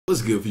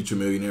What's good, future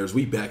millionaires?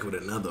 We back with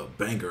another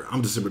banger.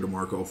 I'm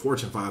DecemberDeMarco,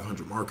 Fortune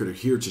 500 marketer,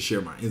 here to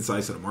share my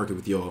insights in the market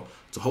with y'all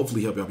to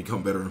hopefully help y'all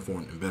become better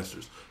informed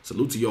investors.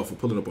 Salute to y'all for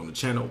pulling up on the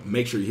channel.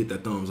 Make sure you hit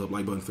that thumbs up,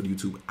 like button for the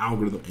YouTube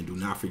algorithm, and do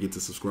not forget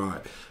to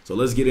subscribe. So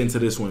let's get into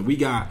this one. We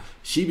got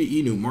Shiba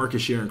Inu market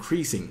share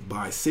increasing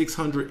by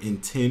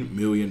 $610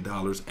 million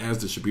as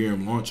the Shiba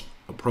Inu launch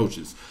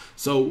approaches.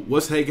 So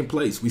what's taking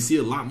place? We see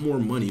a lot more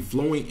money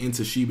flowing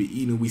into Shiba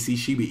Inu. We see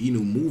Shiba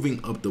Inu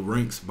moving up the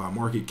ranks by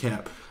market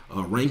cap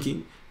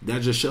ranking.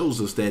 That just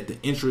shows us that the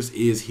interest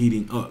is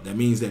heating up. That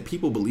means that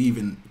people believe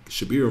in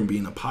Shiba Inu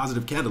being a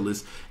positive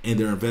catalyst, and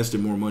they're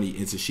investing more money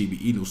into Shiba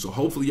Inu. So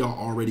hopefully y'all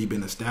already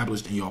been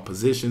established in y'all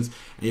positions,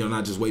 and y'all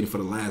not just waiting for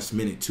the last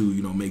minute to,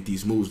 make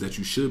these moves that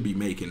you should be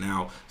making.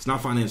 Now, it's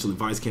not financial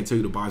advice. Can't tell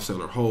you to buy,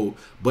 sell, or hold,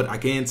 but I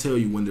can tell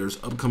you when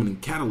there's upcoming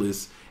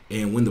catalysts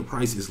and when the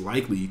price is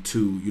likely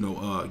to,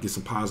 get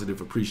some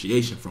positive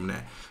appreciation from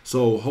that.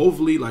 So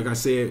hopefully, like I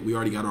said, we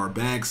already got our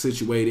bag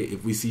situated.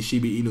 If we see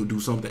Shiba Inu do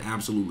something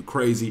absolutely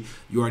crazy,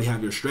 you already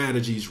have your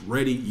strategies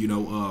ready,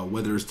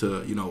 whether it's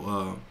to,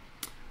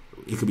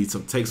 it could be to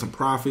take some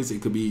profits.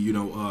 It could be,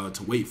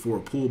 to wait for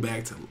a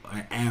pullback to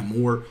add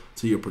more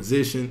to your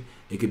position.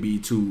 It could be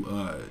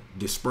to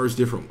disperse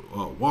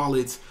different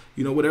wallets,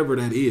 whatever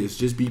that is,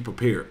 just be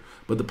prepared.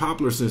 But the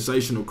popular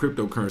sensational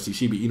cryptocurrency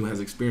Shiba Inu has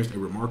experienced a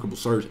remarkable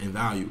surge in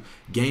value,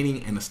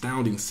 gaining an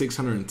astounding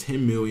 $610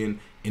 million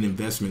in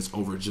investments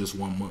over just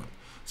 1 month.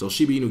 So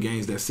Shiba Inu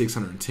gains that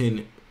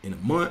 610 in a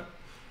month.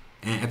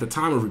 And at the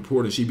time of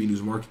reporting, Shiba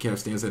Inu's market cap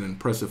stands at an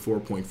impressive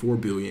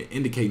 $4.4 billion,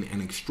 indicating an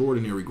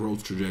extraordinary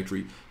growth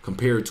trajectory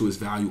compared to its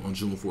value on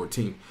June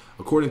 14th.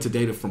 According to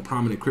data from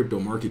prominent crypto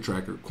market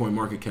tracker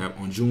CoinMarketCap,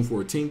 on June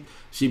 14th,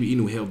 Shiba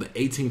Inu held the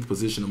 18th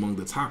position among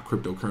the top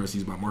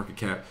cryptocurrencies by market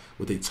cap,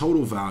 with a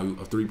total value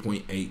of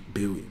 $3.8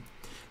 billion.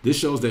 This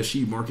shows that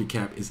SHIB market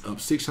cap is up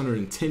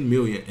 $610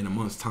 million in a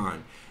month's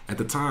time. At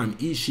the time,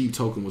 each SHIB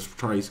token was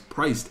priced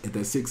at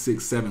that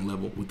 667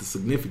 level, with a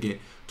significant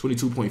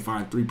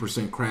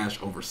 22.53%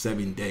 crash over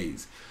 7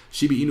 days.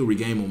 Shiba Inu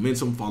regained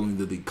momentum following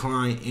the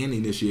decline and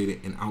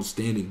initiated an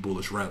outstanding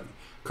bullish rally.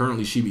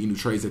 Currently, Shiba Inu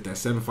trades at that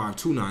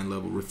 7529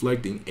 level,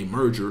 reflecting a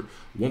merger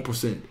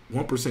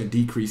 1%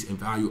 decrease in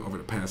value over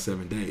the past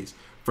 7 days.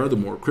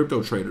 Furthermore,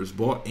 crypto traders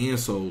bought and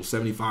sold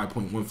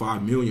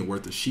 75.15 million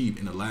worth of SHIB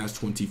in the last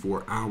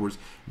 24 hours,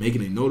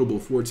 making a notable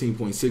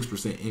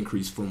 14.6%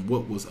 increase from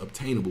what was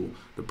obtainable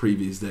the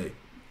previous day.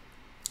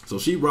 So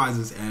SHIB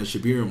rises as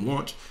Shiba Inu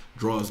launch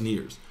draws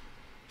nears.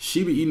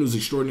 Shiba Inu's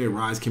extraordinary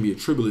rise can be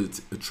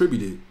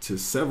attributed to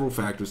several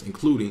factors,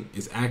 including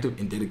its active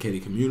and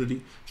dedicated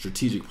community,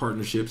 strategic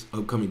partnerships,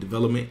 upcoming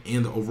development,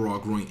 and the overall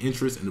growing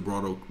interest in the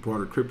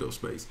broader crypto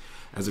space.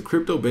 As a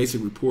Crypto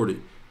Basic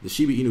reported, the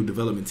Shiba Inu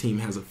development team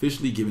has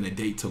officially given a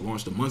date to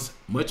launch the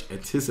much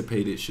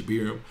anticipated Shiba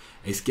Inu,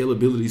 a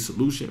scalability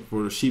solution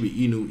for the Shiba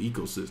Inu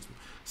ecosystem.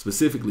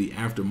 Specifically,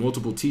 after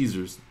multiple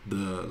teasers,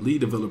 the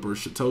lead developer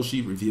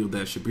Satoshi revealed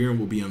that Shiba Inu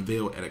will be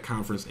unveiled at a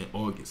conference in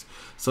August.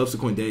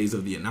 Subsequent days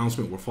of the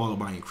announcement were followed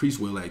by increased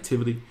whale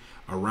activity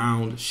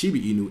around Shiba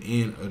Inu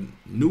and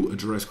a new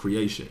address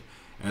creation.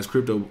 As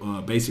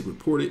Crypto Basic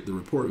reported, the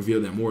report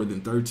revealed that more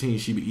than 13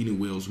 Shiba Inu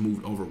whales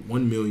moved over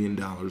 $1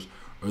 million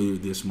earlier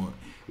this month.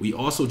 We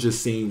also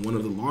just seen one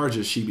of the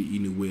largest Shiba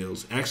Inu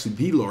whales, actually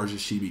the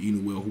largest Shiba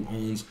Inu whale, who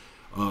owns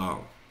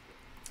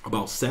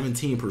about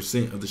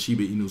 17% of the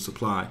Shiba Inu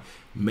supply,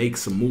 make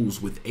some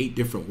moves with 8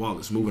 different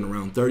wallets, moving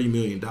around $30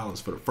 million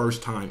for the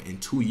first time in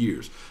 2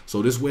 years.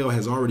 So this whale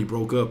has already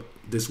broke up.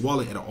 This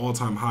wallet at an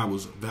all-time high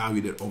was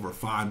valued at over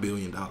 $5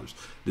 billion.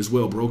 This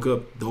whale broke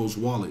up those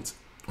wallets,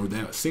 or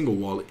that single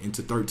wallet,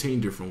 into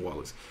 13 different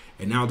wallets.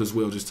 And now this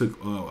whale just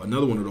took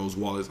another one of those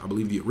wallets, I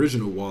believe the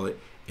original wallet,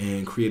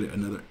 and created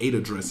another 8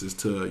 addresses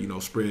to,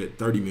 spread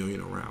 30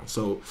 million around.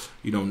 So,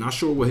 not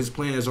sure what his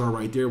plans are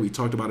right there. We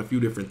talked about a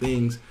few different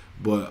things,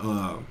 but,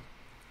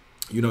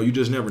 you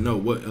just never know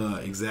what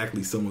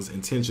exactly someone's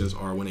intentions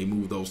are when they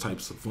move those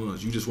types of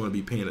funds. You just want to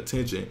be paying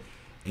attention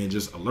and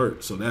just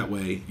alert. So that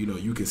way,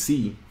 you can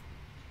see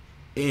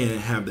and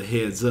have the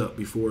heads up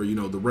before,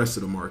 the rest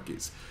of the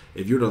markets.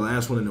 If you're the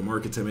last one in the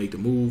market to make the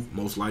move,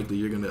 most likely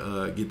you're going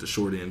to get the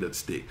short end of the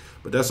stick.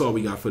 But that's all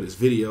we got for this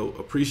video.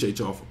 Appreciate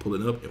y'all for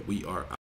pulling up, and we are out.